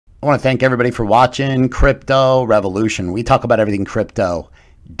I want to thank everybody for watching Crypto Revolution. We talk about everything crypto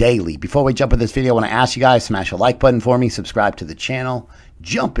daily. Before we jump into this video, I want to ask you guys, smash a like button for me, subscribe to the channel,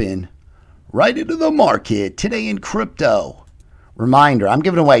 jump in right into the market today in crypto. Reminder, I'm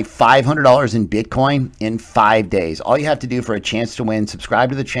giving away $500 in Bitcoin in 5 days. All you have to do for a chance to win,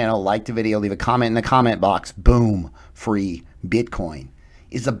 subscribe to the channel, like the video, leave a comment in the comment box. Boom, free Bitcoin.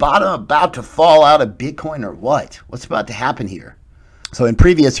 Is the bottom about to fall out of Bitcoin or what? What's about to happen here? So in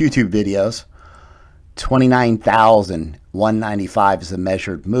previous YouTube videos, 29,195 is a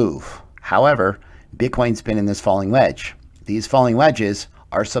measured move. However, Bitcoin's been in this falling wedge. These falling wedges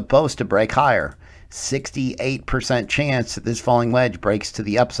are supposed to break higher. 68% chance that this falling wedge breaks to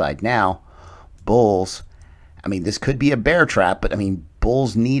the upside. Now, bulls, I mean, this could be a bear trap, but I mean,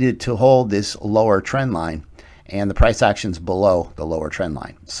 bulls needed to hold this lower trend line, and the price action's below the lower trend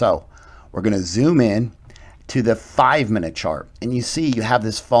line. So we're going to zoom in to the 5-minute chart, and you see you have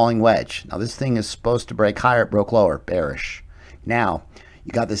this falling wedge. Now this thing is supposed to break higher, it broke lower, bearish. Now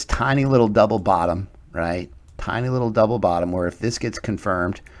you got this tiny little double bottom, right? Tiny little double bottom where if this gets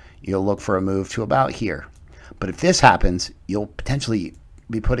confirmed, you'll look for a move to about here. But if this happens, you'll potentially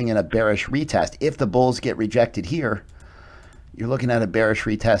be putting in a bearish retest. If the bulls get rejected here, you're looking at a bearish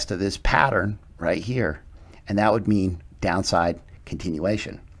retest of this pattern right here, and that would mean downside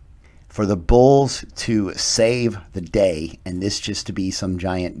continuation. For the bulls to save the day and this just to be some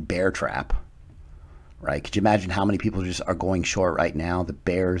giant bear trap, right? Could you imagine how many people just are going short right now? The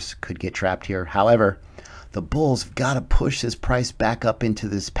bears could get trapped here. However, the bulls have got to push this price back up into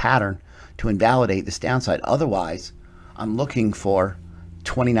this pattern to invalidate this downside. Otherwise, I'm looking for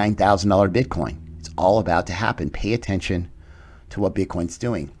 $29,000 Bitcoin. It's all about to happen. Pay attention to what Bitcoin's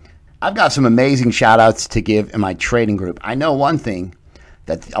doing. I've got some amazing shout outs to give in my trading group. I know one thing,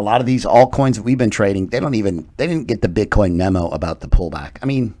 that a lot of these altcoins that we've been trading, they didn't get the Bitcoin memo about the pullback. I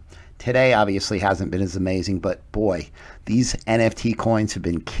mean, today obviously hasn't been as amazing, but boy, these NFT coins have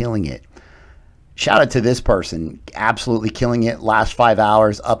been killing it. Shout out to this person, absolutely killing it. Last 5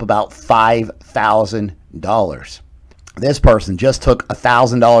 hours, up about $5,000. This person just took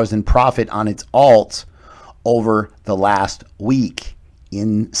 $1,000 in profit on its alts over the last week.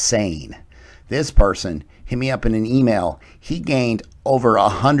 Insane. This person hit me up in an email. He gained over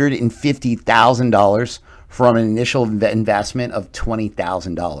 $150,000 from an initial investment of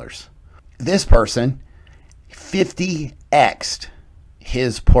 $20,000. This person 50x'd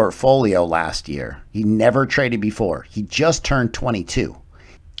his portfolio last year. He never traded before. He just turned 22.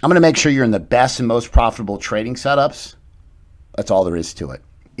 I'm going to make sure you're in the best and most profitable trading setups. That's all there is to it.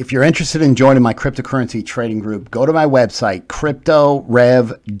 If you're interested in joining my cryptocurrency trading group, go to my website,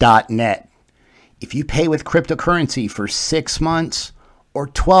 cryptorev.net. If you pay with cryptocurrency for 6 months or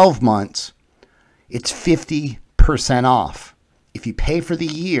 12 months, it's 50% off. If you pay for the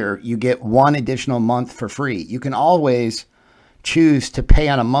year, you get 1 additional month for free. You can always choose to pay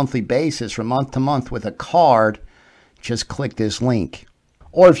on a monthly basis from month to month with a card. Just click this link.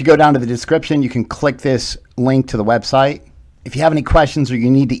 Or if you go down to the description, you can click this link to the website. If you have any questions or you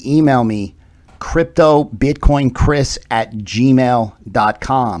need to email me,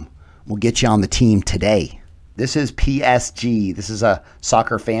 cryptobitcoinchris@gmail.com. We'll get you on the team today. This is PSG. This is a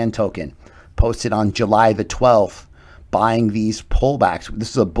soccer fan token posted on July the 12th. Buying these pullbacks. This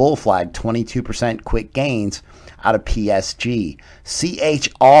is a bull flag, 22% quick gains out of PSG.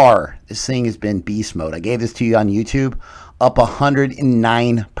 CHR. This thing has been beast mode. I gave this to you on YouTube. Up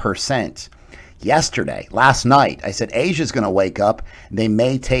 109%. Yesterday, last night, I said Asia's going to wake up. They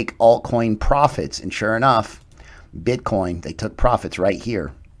may take altcoin profits. And sure enough, Bitcoin, they took profits right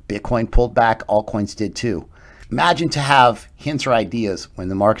here. Bitcoin pulled back, altcoins did too. Imagine to have hints or ideas when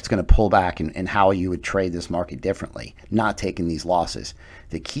the market's going to pull back and how you would trade this market differently, not taking these losses.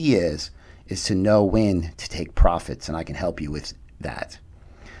 The key is to know when to take profits, and I can help you with that.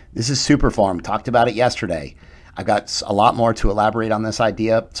 This is Superfarm. Talked about it yesterday. I've got a lot more to elaborate on this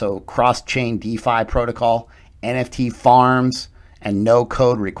idea. So cross-chain DeFi protocol, NFT farms, and no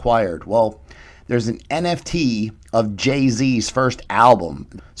code required. Well, there's an NFT of Jay-Z's first album.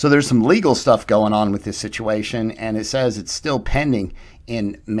 So there's some legal stuff going on with this situation, and it says it's still pending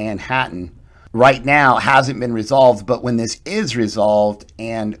in Manhattan. Right now, it hasn't been resolved, but when this is resolved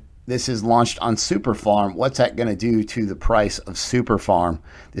and this is launched on Superfarm, what's that going to do to the price of Superfarm?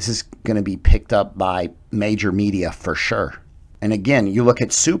 This is going to be picked up by major media for sure. And again, you look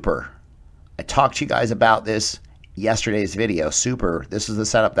at Super. I talked to you guys about this yesterday's video. Super, this is the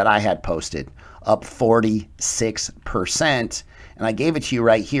setup that I had posted, up 46%. And I gave it to you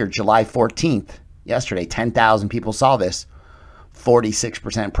right here, July 14th, yesterday. 10,000 people saw this.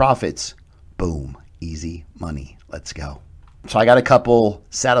 46% profits. Boom, easy money. Let's go. So I got a couple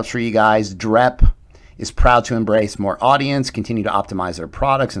setups for you guys. DREP is proud to embrace more audience, continue to optimize their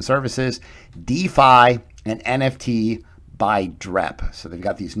products and services. DeFi and NFT by DREP. So they've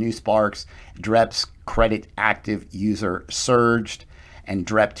got these new sparks. DREP's credit active user surged and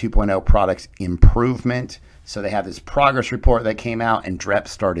DREP 2.0 products improvement. So they have this progress report that came out and DREP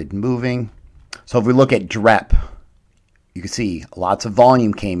started moving. So if we look at DREP, you can see lots of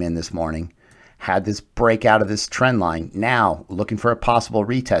volume came in this morning, had this breakout of this trend line. Now looking for a possible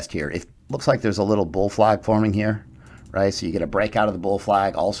retest here. It looks like there's a little bull flag forming here, right? So you get a breakout of the bull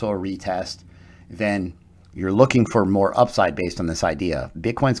flag, also a retest. Then you're looking for more upside based on this idea.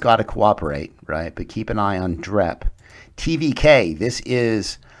 Bitcoin's got to cooperate, right? But keep an eye on DREP. TVK, this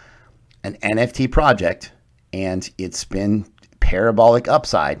is an NFT project, and it's been parabolic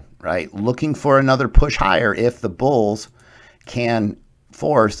upside, right? Looking for another push higher if the bulls can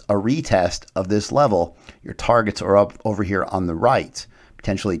force a retest of this level. Your targets are up over here on the right,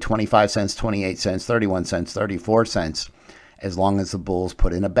 potentially 25 cents, 28 cents, 31 cents, 34 cents, as long as the bulls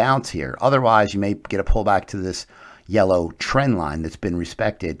put in a bounce here. Otherwise, you may get a pullback to this yellow trend line that's been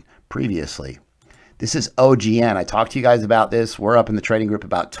respected previously. This is OGN. I talked to you guys about this. We're up in the trading group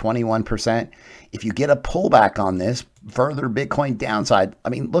about 21%. If you get a pullback on this, further Bitcoin downside, I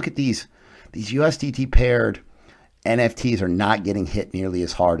mean, look at these USDT paired NFTs are not getting hit nearly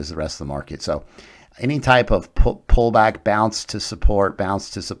as hard as the rest of the market. So any type of pullback, bounce to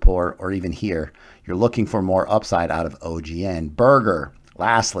support, or even here, you're looking for more upside out of OGN. Burger,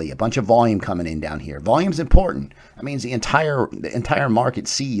 lastly, a bunch of volume coming in down here. Volume's important. That means the entire market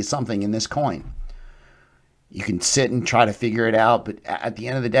sees something in this coin. You can sit and try to figure it out, but at the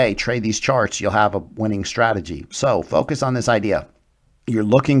end of the day, trade these charts, you'll have a winning strategy. So focus on this idea. You're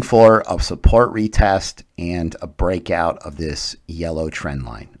looking for a support retest and a breakout of this yellow trend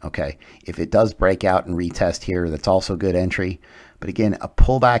line, okay? If it does break out and retest here, that's also good entry. But again, a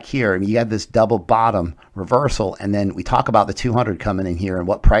pullback here, I mean, you have this double bottom reversal, and then we talk about the 200 coming in here and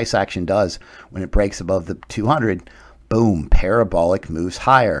what price action does when it breaks above the 200. Boom, parabolic moves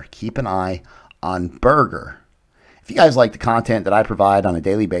higher. Keep an eye on Burger. If you guys like the content that I provide on a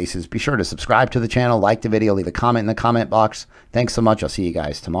daily basis, be sure to subscribe to the channel, like the video, leave a comment in the comment box. Thanks so much. I'll see you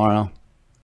guys tomorrow.